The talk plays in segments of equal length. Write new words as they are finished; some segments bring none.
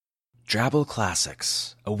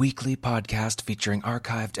Drabbleclassics, a weekly podcast featuring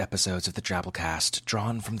archived episodes of the Drabblecast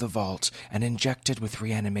drawn from the vault and injected with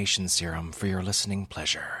reanimation serum for your listening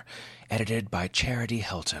pleasure. Edited by Charity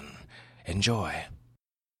Hilton. Enjoy.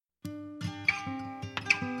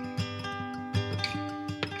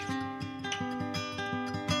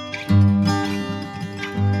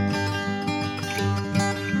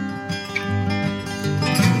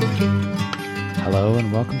 Hello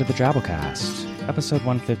and welcome to the Drabblecast, episode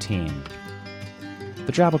 115.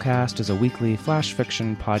 The Drabblecast is a weekly flash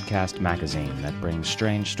fiction podcast magazine that brings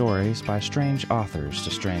strange stories by strange authors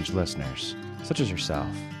to strange listeners, such as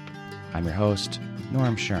yourself. I'm your host,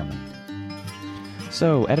 Norm Sherman.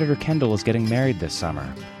 So, Editor Kendall is getting married this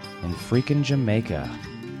summer, in freaking Jamaica.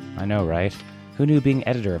 I know, right? Who knew being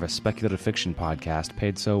editor of a speculative fiction podcast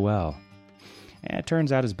paid so well? And it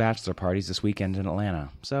turns out his bachelor party's this weekend in Atlanta,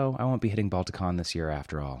 so I won't be hitting Balticon this year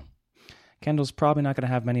after all. Kendall's probably not going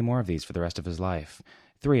to have many more of these for the rest of his life.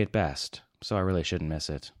 3 at best, so I really shouldn't miss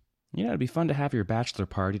it. You know, it'd be fun to have your bachelor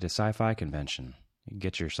party at a sci-fi convention. You can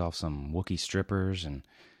get yourself some Wookiee strippers and...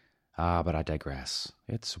 but I digress.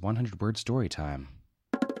 It's 100-word story time.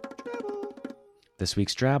 This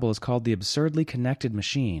week's Drabble is called The Absurdly Connected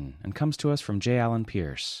Machine and comes to us from J. Allen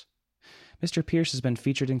Pierce. Mr. Pierce has been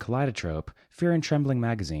featured in Kaleidotrope, Fear and Trembling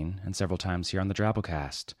magazine, and several times here on the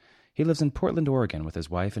Drabblecast. He lives in Portland, Oregon with his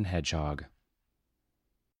wife and hedgehog.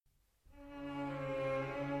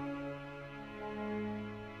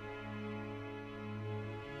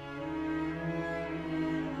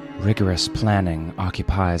 Rigorous planning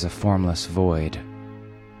occupies a formless void.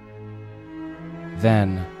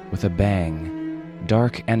 Then, with a bang,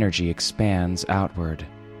 dark energy expands outward,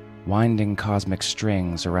 winding cosmic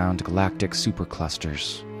strings around galactic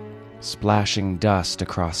superclusters, splashing dust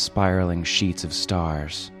across spiraling sheets of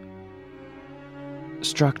stars.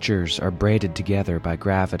 Structures are braided together by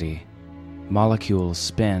gravity. Molecules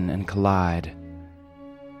spin and collide.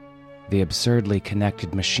 The absurdly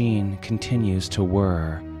connected machine continues to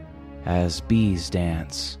whir as bees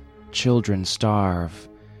dance, children starve,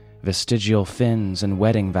 vestigial fins and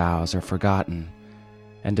wedding vows are forgotten,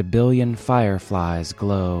 and a billion fireflies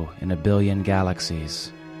glow in a billion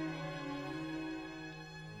galaxies.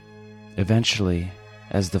 Eventually,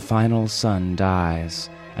 as the final sun dies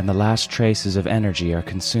and the last traces of energy are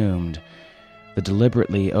consumed, the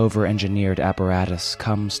deliberately over-engineered apparatus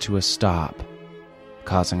comes to a stop,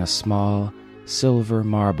 causing a small silver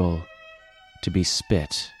marble to be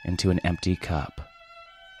spit into an empty cup.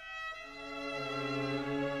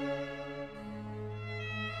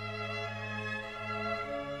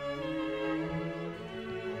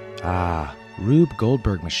 Rube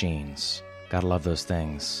Goldberg machines. Gotta love those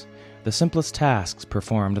things. The simplest tasks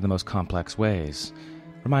performed in the most complex ways.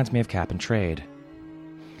 Reminds me of Cap and Trade.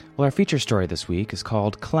 Well, our feature story this week is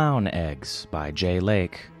called Clown Eggs by Jay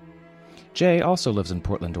Lake. Jay also lives in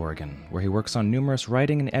Portland, Oregon, where he works on numerous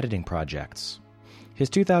writing and editing projects.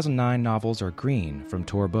 His 2009 novels are Green from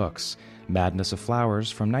Tor Books, Madness of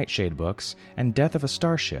Flowers from Nightshade Books, and Death of a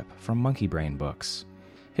Starship from Monkey Brain Books.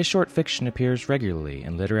 His short fiction appears regularly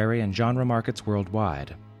in literary and genre markets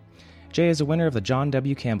worldwide. Jay is a winner of the John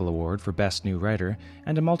W. Campbell Award for Best New Writer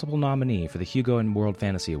and a multiple nominee for the Hugo and World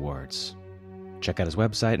Fantasy Awards. Check out his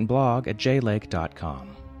website and blog at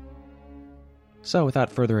jlake.com. So, without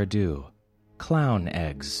further ado, Clown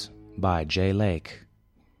Eggs by Jay Lake.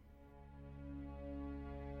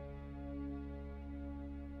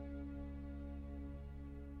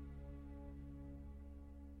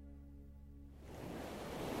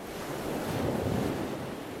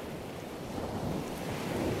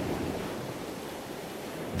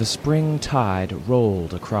 The spring tide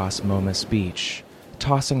rolled across Momus Beach,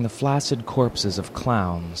 tossing the flaccid corpses of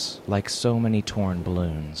clowns like so many torn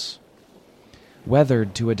balloons.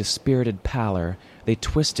 Weathered to a dispirited pallor, they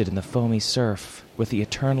twisted in the foamy surf with the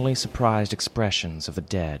eternally surprised expressions of the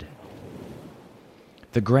dead.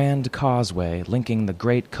 The Grand Causeway, linking the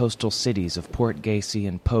great coastal cities of Port Gacy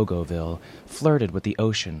and Pogoville, flirted with the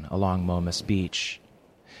ocean along Momus Beach.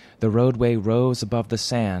 The roadway rose above the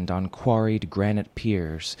sand on quarried granite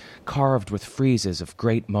piers, carved with friezes of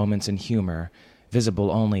great moments in humor,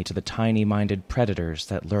 visible only to the tiny-minded predators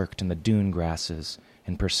that lurked in the dune grasses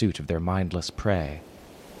in pursuit of their mindless prey.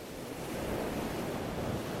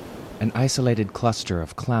 An isolated cluster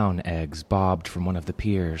of clown eggs bobbed from one of the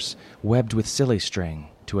piers, webbed with silly string,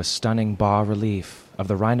 to a stunning bas-relief of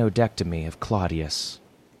the rhinodectomy of Claudius.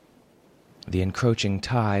 The encroaching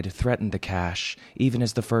tide threatened the cache, even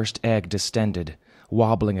as the first egg distended,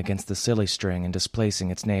 wobbling against the silly string and displacing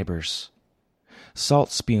its neighbors.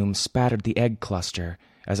 Salt spume spattered the egg cluster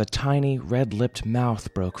as a tiny red-lipped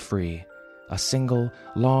mouth broke free, a single,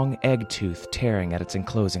 long egg tooth tearing at its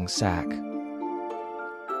enclosing sac.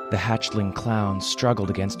 The hatchling clown struggled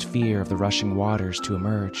against fear of the rushing waters to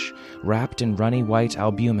emerge, wrapped in runny white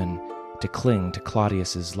albumin, to cling to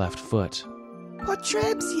Claudius's left foot.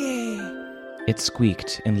 Potrebsie! It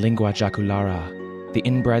squeaked in lingua jaculara, the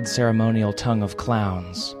inbred ceremonial tongue of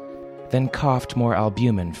clowns, then coughed more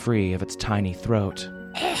albumin free of its tiny throat.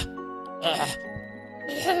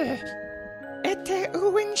 Ete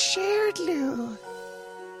uwin sherdlu.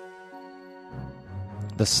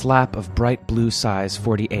 The slap of bright blue size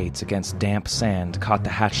 48s against damp sand caught the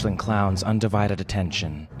hatchling clown's undivided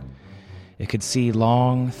attention. It could see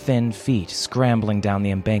long, thin feet scrambling down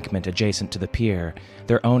the embankment adjacent to the pier,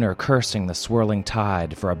 their owner cursing the swirling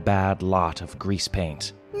tide for a bad lot of grease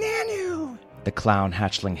paint. Nanu! The clown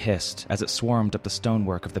hatchling hissed as it swarmed up the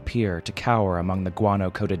stonework of the pier to cower among the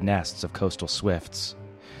guano-coated nests of coastal swifts.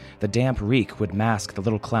 The damp reek would mask the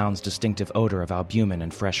little clown's distinctive odor of albumin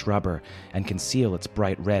and fresh rubber and conceal its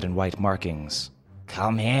bright red and white markings.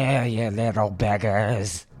 Come here, you little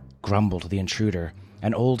beggars, grumbled the intruder,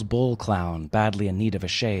 an old bull clown badly in need of a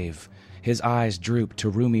shave. His eyes drooped to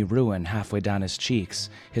roomy ruin halfway down his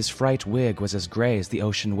cheeks. His fright wig was as gray as the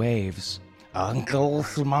ocean waves. Uncle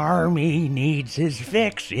Smarmy needs his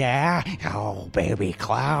fix, yeah? Oh, baby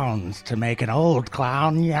clowns to make an old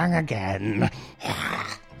clown young again.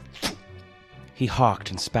 He hawked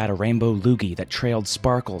and spat a rainbow loogie that trailed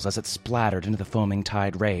sparkles as it splattered into the foaming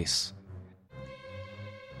tide race.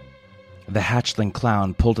 The hatchling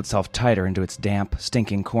clown pulled itself tighter into its damp,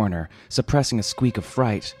 stinking corner, suppressing a squeak of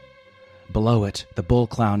fright. Below it, the bull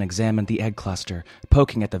clown examined the egg cluster,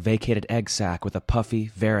 poking at the vacated egg sac with a puffy,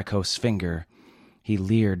 varicose finger. He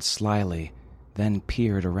leered slyly, then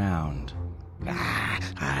peered around.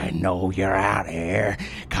 I know you're out here.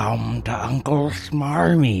 Come to Uncle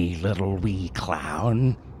Smarmy, little wee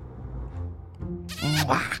clown.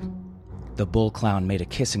 The bull clown made a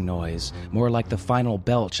kissing noise, more like the final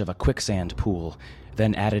belch of a quicksand pool,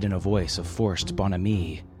 then added in a voice of forced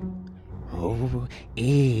bonhomie. Ooh,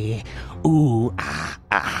 ooh,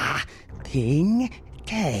 ah, ting,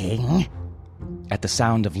 tang. At the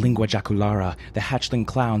sound of lingua jaculara, the hatchling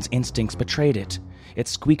clown's instincts betrayed it. It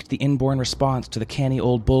squeaked the inborn response to the canny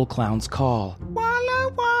old bull clown's call.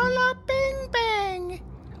 Walla walla bing bang!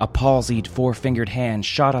 A palsied four-fingered hand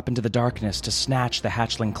shot up into the darkness to snatch the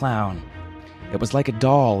hatchling clown. It was like a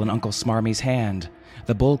doll in Uncle Smarmy's hand.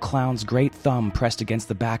 The bull clown's great thumb pressed against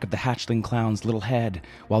the back of the hatchling clown's little head,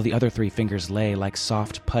 while the other three fingers lay like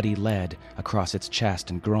soft, putty lead across its chest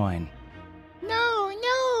and groin. No,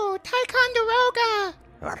 Ticonderoga!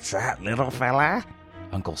 What's that, little fella?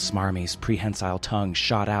 Uncle Smarmy's prehensile tongue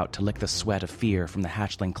shot out to lick the sweat of fear from the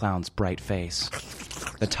hatchling clown's bright face.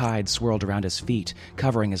 The tide swirled around his feet,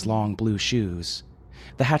 covering his long blue shoes.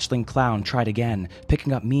 The hatchling clown tried again,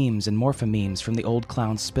 picking up memes and morphomemes from the old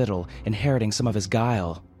clown's spittle, inheriting some of his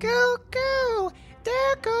guile. Go, go!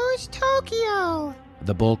 There goes Tokyo!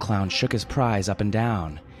 The bull clown shook his prize up and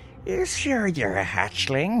down. You sure you're a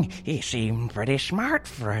hatchling? You seem pretty smart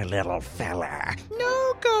for a little fella.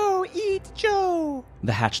 No go, eat Joe!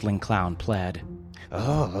 The hatchling clown pled.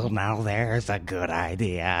 Oh, now there's a good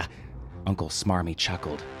idea. Uncle Smarmy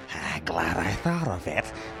chuckled. Glad I thought of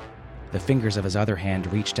it. The fingers of his other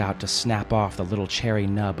hand reached out to snap off the little cherry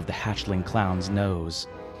nub of the hatchling clown's nose.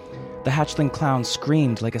 The hatchling clown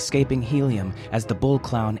screamed like escaping helium as the bull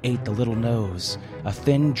clown ate the little nose, a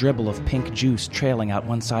thin dribble of pink juice trailing out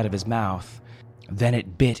one side of his mouth. Then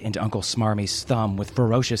it bit into Uncle Smarmy's thumb with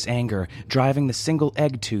ferocious anger, driving the single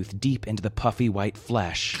egg tooth deep into the puffy white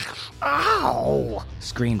flesh. Ow!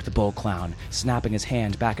 Screamed the bull clown, snapping his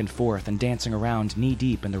hand back and forth and dancing around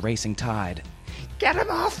knee-deep in the racing tide. Get him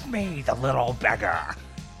off me, the little beggar!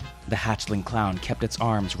 The hatchling clown kept its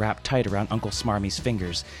arms wrapped tight around Uncle Smarmy's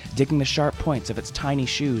fingers, digging the sharp points of its tiny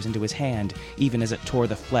shoes into his hand, even as it tore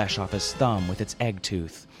the flesh off his thumb with its egg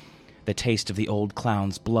tooth. The taste of the old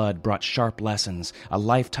clown's blood brought sharp lessons, a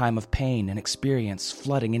lifetime of pain and experience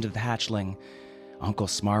flooding into the hatchling. Uncle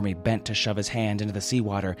Smarmy bent to shove his hand into the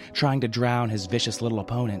seawater, trying to drown his vicious little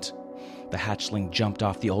opponent. The hatchling jumped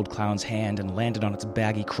off the old clown's hand and landed on its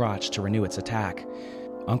baggy crotch to renew its attack.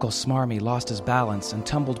 Uncle Smarmy lost his balance and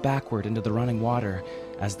tumbled backward into the running water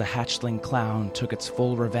as the hatchling clown took its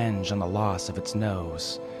full revenge on the loss of its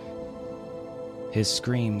nose. His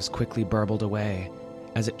screams quickly burbled away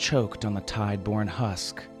as it choked on the tide-borne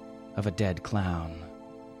husk of a dead clown.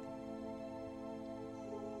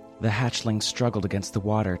 The hatchling struggled against the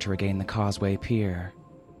water to regain the causeway pier.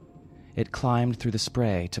 It climbed through the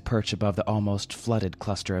spray to perch above the almost flooded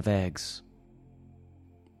cluster of eggs.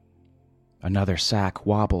 Another sack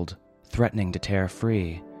wobbled, threatening to tear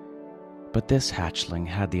free, But this hatchling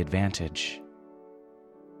had the advantage.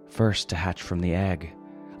 First to hatch from the egg,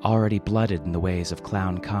 already blooded in the ways of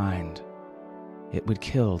clown kind, it would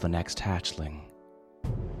kill the next hatchling,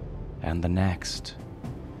 and the next,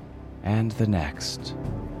 and the next,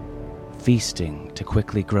 feasting to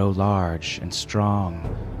quickly grow large and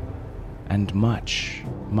strong, and much,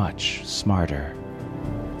 much smarter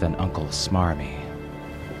than Uncle Smarmy.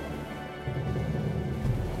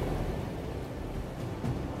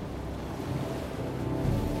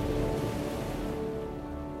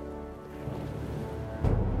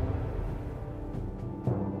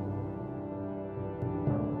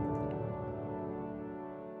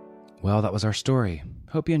 Well, that was our story.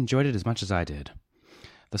 Hope you enjoyed it as much as I did.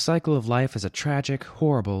 The cycle of life is a tragic,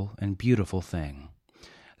 horrible, and beautiful thing.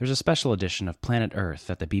 There's a special edition of Planet Earth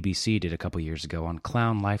that the BBC did a couple years ago on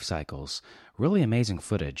clown life cycles. Really amazing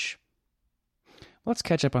footage. Let's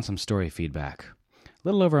catch up on some story feedback. A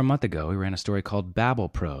little over a month ago, we ran a story called Babel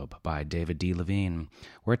Probe by David D. Levine,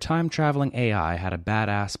 where a time-traveling AI had a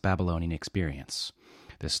badass Babylonian experience.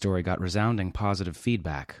 This story got resounding positive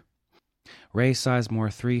feedback. Ray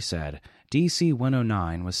Sizemore 3 said, DC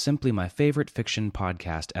 109 was simply my favorite fiction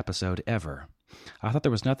podcast episode ever. I thought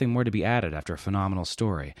there was nothing more to be added after a phenomenal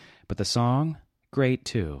story, but the song? Great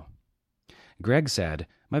too. Greg said,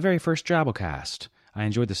 my very first Drabblecast. I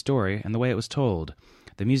enjoyed the story and the way it was told.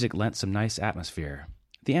 The music lent some nice atmosphere.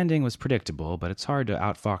 The ending was predictable, but it's hard to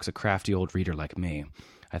outfox a crafty old reader like me.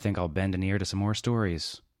 I think I'll bend an ear to some more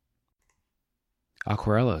stories.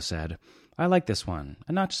 Aquarello said, I like this one,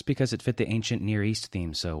 and not just because it fit the ancient Near East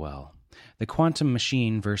theme so well. The quantum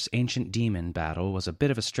machine versus ancient demon battle was a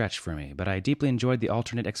bit of a stretch for me, but I deeply enjoyed the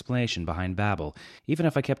alternate explanation behind Babel, even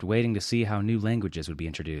if I kept waiting to see how new languages would be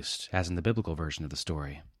introduced, as in the biblical version of the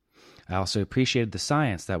story. I also appreciated the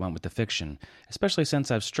science that went with the fiction, especially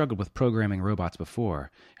since I've struggled with programming robots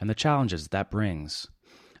before, and the challenges that brings.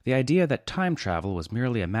 The idea that time travel was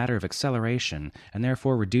merely a matter of acceleration, and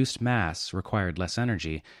therefore reduced mass required less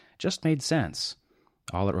energy, just made sense.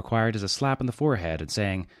 All it required is a slap on the forehead and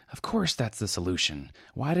saying, of course that's the solution.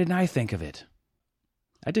 Why didn't I think of it?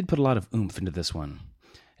 I did put a lot of oomph into this one.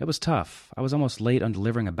 It was tough. I was almost late on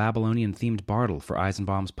delivering a Babylonian-themed bartle for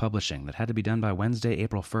Eisenbaum's publishing that had to be done by Wednesday,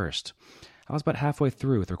 April 1st. I was about halfway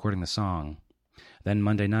through with recording the song. Then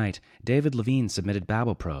Monday night, David Levine submitted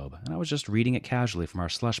Babel Probe, and I was just reading it casually from our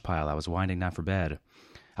slush pile I was winding down for bed.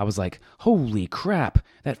 I was like, holy crap,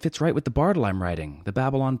 that fits right with the bartle I'm writing, the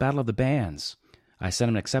Babylon Battle of the Bands. I sent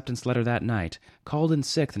him an acceptance letter that night, called in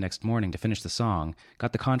sick the next morning to finish the song,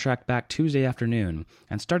 got the contract back Tuesday afternoon,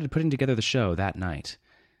 and started putting together the show that night.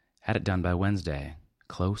 Had it done by Wednesday.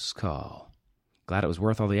 Close call. Glad it was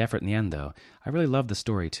worth all the effort in the end, though. I really loved the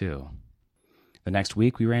story, too. The next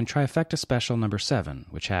week, we ran Trifecta Special number 7,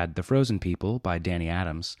 which had The Frozen People by Danny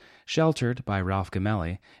Adams, Sheltered by Ralph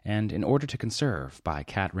Gamelli, and In Order to Conserve by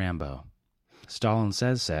Cat Rambo. Stalin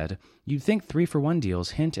said, you'd think 3-for-1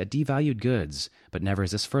 deals hint at devalued goods, but never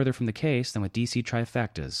is this further from the case than with DC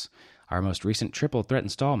Trifectas. Our most recent triple threat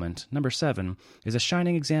installment, number 7, is a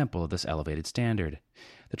shining example of this elevated standard.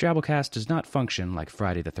 The Drabblecast does not function like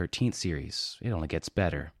Friday the 13th series. It only gets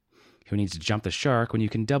better. Who needs to jump the shark when you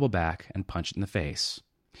can double back and punch it in the face?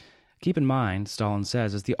 Keep in mind, Stalin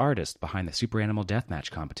says is the artist behind the Super Animal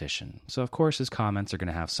Deathmatch competition, so of course his comments are going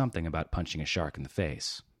to have something about punching a shark in the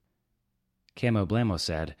face. Camo Blamo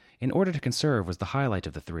said, In Order to Conserve was the highlight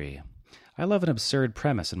of the 3. I love an absurd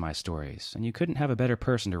premise in my stories, and you couldn't have a better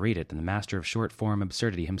person to read it than the master of short-form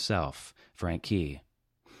absurdity himself, Frank Key.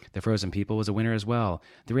 The Frozen People was a winner as well.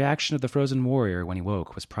 The reaction of the frozen warrior when he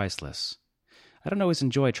woke was priceless. I don't always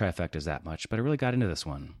enjoy trifectas that much, but I really got into this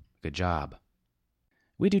one. Good job.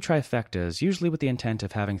 We do trifectas usually with the intent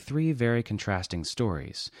of having 3 very contrasting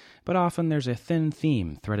stories, but often there's a thin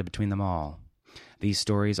theme threaded between them all. These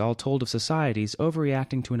stories all told of societies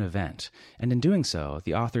overreacting to an event, and in doing so,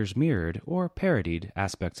 the authors mirrored or parodied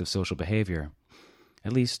aspects of social behavior.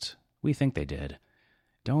 At least, we think they did.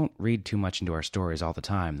 Don't read too much into our stories all the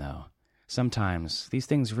time, though. Sometimes, these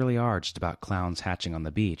things really are just about clowns hatching on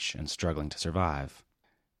the beach and struggling to survive.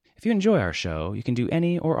 If you enjoy our show, you can do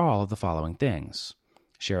any or all of the following things.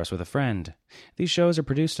 Share us with a friend. These shows are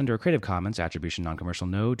produced under a Creative Commons Attribution Non-Commercial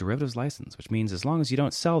No Derivatives License, which means as long as you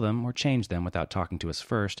don't sell them or change them without talking to us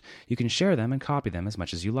first, you can share them and copy them as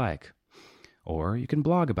much as you like. Or you can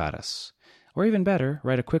blog about us. Or even better,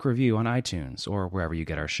 write a quick review on iTunes or wherever you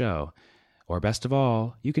get our show. Or best of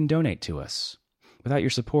all, you can donate to us. Without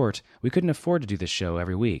your support, we couldn't afford to do this show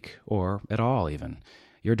every week, or at all even.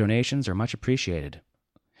 Your donations are much appreciated.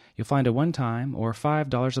 You'll find a one-time or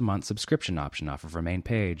 $5 a month subscription option off of our main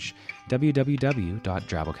page,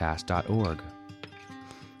 www.drabblecast.org.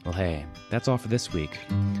 Well, hey, that's all for this week.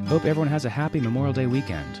 Hope everyone has a happy Memorial Day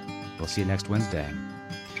weekend. We'll see you next Wednesday.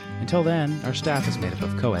 Until then, our staff is made up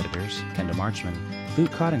of co-editors, Kendall Marchman,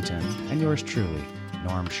 Luke Coddington, and yours truly,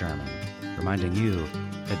 Norm Sherman, reminding you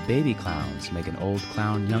that baby clowns make an old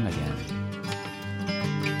clown young again.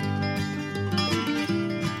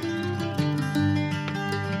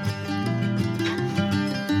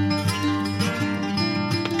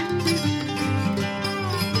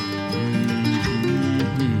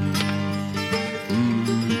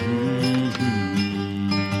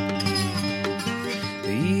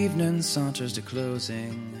 Saunters to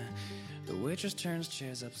closing. The waitress turns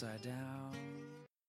chairs upside down.